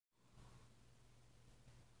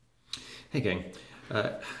Hey gang,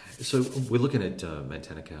 uh, so we're looking at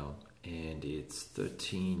Mantanikau and it's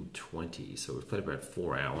 13:20, so we've played about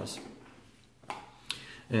 4 hours.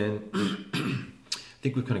 And I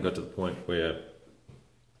think we've kind of got to the point where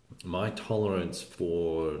my tolerance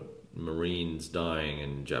for Marines dying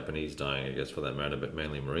and Japanese dying, I guess for that matter, but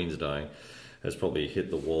mainly Marines dying, has probably hit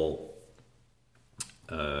the wall.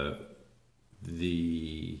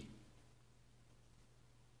 The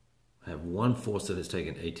I have one force that has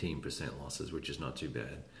taken 18% losses, which is not too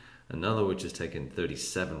bad. Another which has taken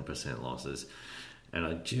 37% losses. And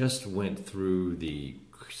I just went through the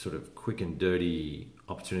sort of quick and dirty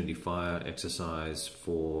opportunity fire exercise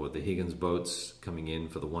for the Higgins boats coming in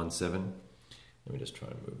for the 1-7. Let me just try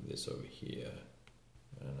and move this over here.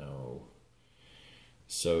 I know.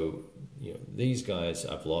 So, these guys,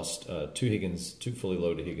 I've lost two fully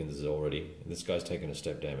loaded Higginses already. This guy's taken a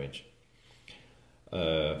step damage.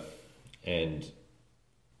 And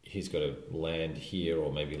he's got to land here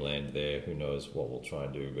or maybe land there. Who knows what we'll try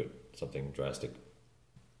and do, but something drastic.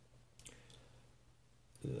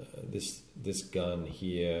 This gun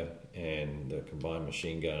here and the combined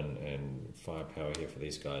machine gun and firepower here for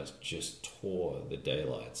these guys just tore the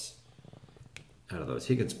daylights out of those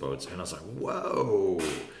Higgins boats. And I was like, whoa!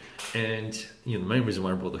 And the main reason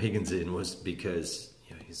why I brought the Higgins in was because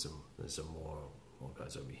there's some more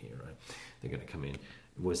guys over here, right? They're going to come in.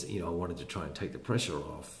 Was I wanted to try and take the pressure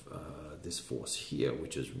off this force here,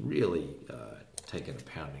 which is really taken a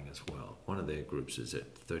pounding as well. One of their groups is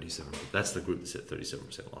at 37. That's the group that's at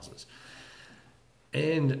 37% losses,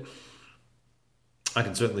 and I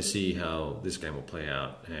can certainly see how this game will play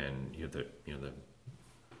out. And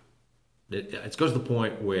it's got to the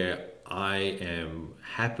point where I am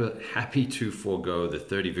happy to forego the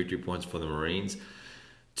 30 victory points for the Marines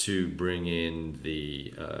to bring in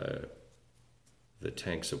the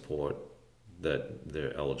tank support that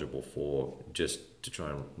they're eligible for, just to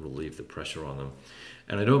try and relieve the pressure on them.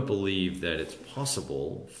 And I don't believe that it's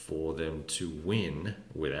possible for them to win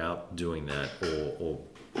without doing that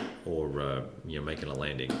or making a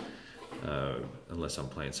landing, unless I'm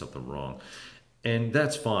playing something wrong. And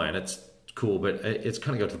that's fine, it's cool, but it's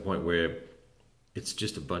kind of got to the point where it's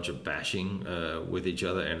just a bunch of bashing with each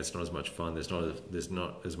other, and it's not as much fun. There's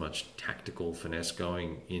not as much tactical finesse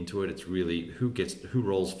going into it. It's really who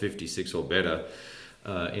rolls 56 or better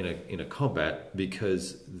in a combat,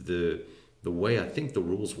 because the way I think the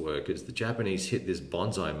rules work is the Japanese hit this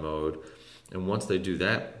bonsai mode, and once they do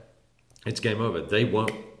that, it's game over. They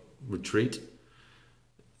won't retreat.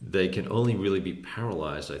 They can only really be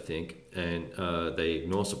paralyzed, I think, and they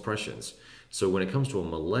ignore suppressions. So when it comes to a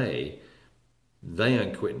melee, they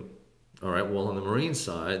aren't quitting. All right, well, on the Marine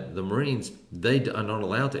side, the Marines, they are not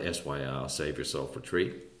allowed to SYR, save yourself,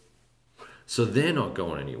 retreat. So they're not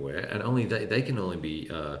going anywhere, and only they can only be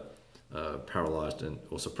paralyzed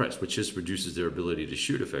or suppressed, which just reduces their ability to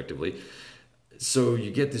shoot effectively. So you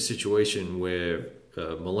get this situation where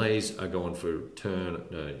Malays are going for turn,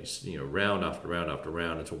 round after round after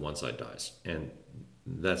round until one side dies, and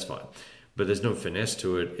that's fine. But there's no finesse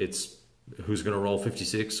to it. It's who's going to roll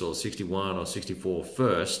 56 or 61 or 64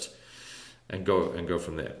 first, and go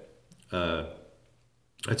from there. And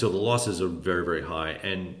so the losses are very, very high,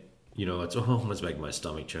 and it's almost making my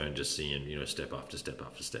stomach churn just seeing step after step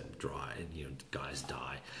after step dry, and guys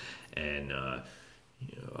die. And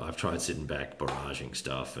I've tried sitting back barraging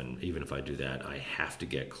stuff, and even if I do that, I have to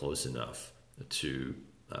get close enough to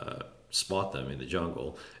spot them in the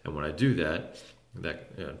jungle. And when I do that,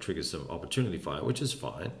 that triggers some opportunity fire, which is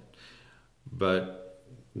fine. But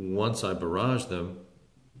once I barrage them,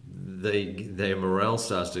 their morale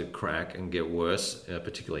starts to crack and get worse,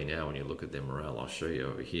 particularly now when you look at their morale. I'll show you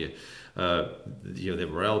over here. Their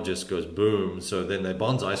morale just goes boom, so then they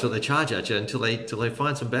bonsai, so they charge at you until they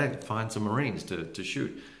find some Marines to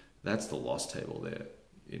shoot. That's the loss table there.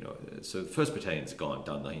 So the first battalion's gone,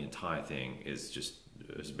 done. The entire thing has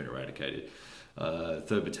been eradicated.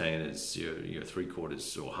 Third battalion is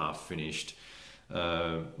 3/4 or half finished.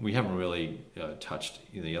 We haven't really touched,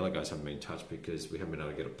 the yellow guys haven't been touched because we haven't been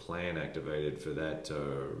able to get a plan activated for that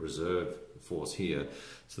reserve force here.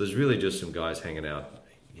 So there's really just some guys hanging out,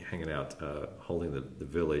 holding the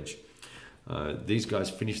village. These guys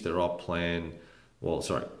finished their op plan. Well,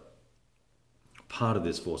 sorry, part of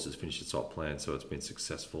this force has finished its op plan, so it's been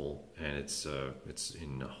successful, and it's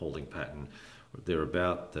in a holding pattern. They're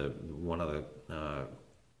about one of the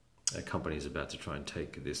a company is about to try and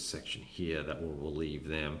take this section here that will relieve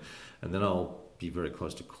them, and then I'll be very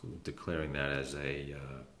close to declaring that as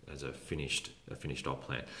a finished op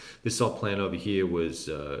plan. This op plan over here was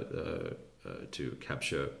to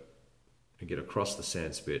capture and get across the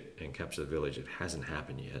sand spit and capture the village. It hasn't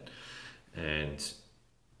happened yet, and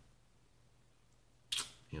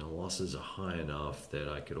losses are high enough that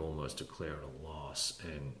I could almost declare it a loss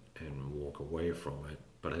and walk away from it,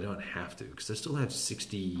 but I don't have to because I still have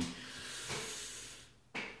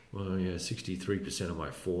 63% of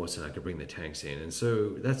my force, and I could bring the tanks in, and so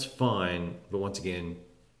that's fine. But once again,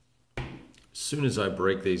 as soon as I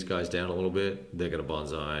break these guys down a little bit, they're going to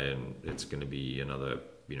bonsai, and it's going to be another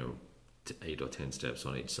 8 or 10 steps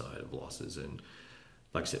on each side of losses. And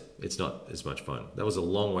like I said, it's not as much fun. That was a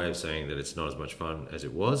long way of saying that it's not as much fun as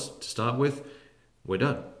it was to start with. We're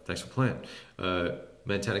done. Thanks for playing.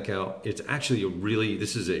 Mantanikau,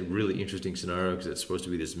 this is a really interesting scenario because it's supposed to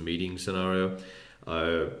be this meeting scenario.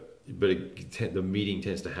 But the meeting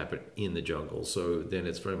tends to happen in the jungle. So then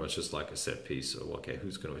it's very much just like a set piece of, okay,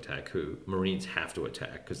 who's going to attack who? Marines have to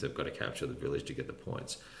attack because they've got to capture the village to get the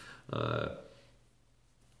points. Now,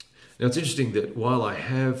 it's interesting that while I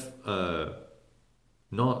have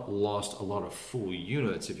not lost a lot of full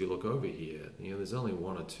units, if you look over here, there's only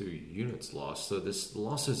 1 or 2 units lost. So this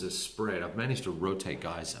losses is spread. I've managed to rotate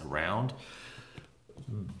guys around,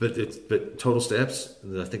 but total steps,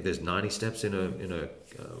 I think there's 90 steps in a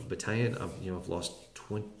battalion. I've lost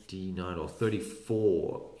 29 or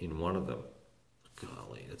 34 in one of them.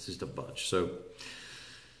 Golly, that's just a bunch. So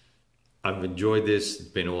I've enjoyed this. It's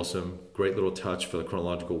been awesome. Great little touch for the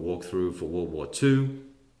chronological walkthrough for World War II.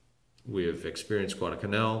 We have experienced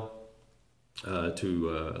Guadalcanal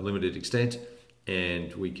to a limited extent,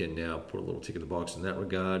 and we can now put a little tick in the box in that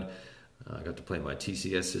regard. I got to play my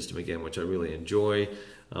TCS system again, which I really enjoy.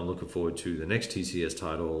 I'm looking forward to the next TCS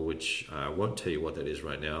title, which I won't tell you what that is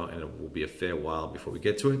right now, and it will be a fair while before we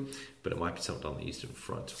get to it, but it might be something on the Eastern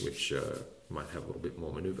Front, which might have a little bit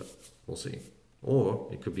more maneuver. We'll see. Or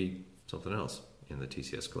it could be something else in the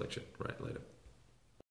TCS collection right later.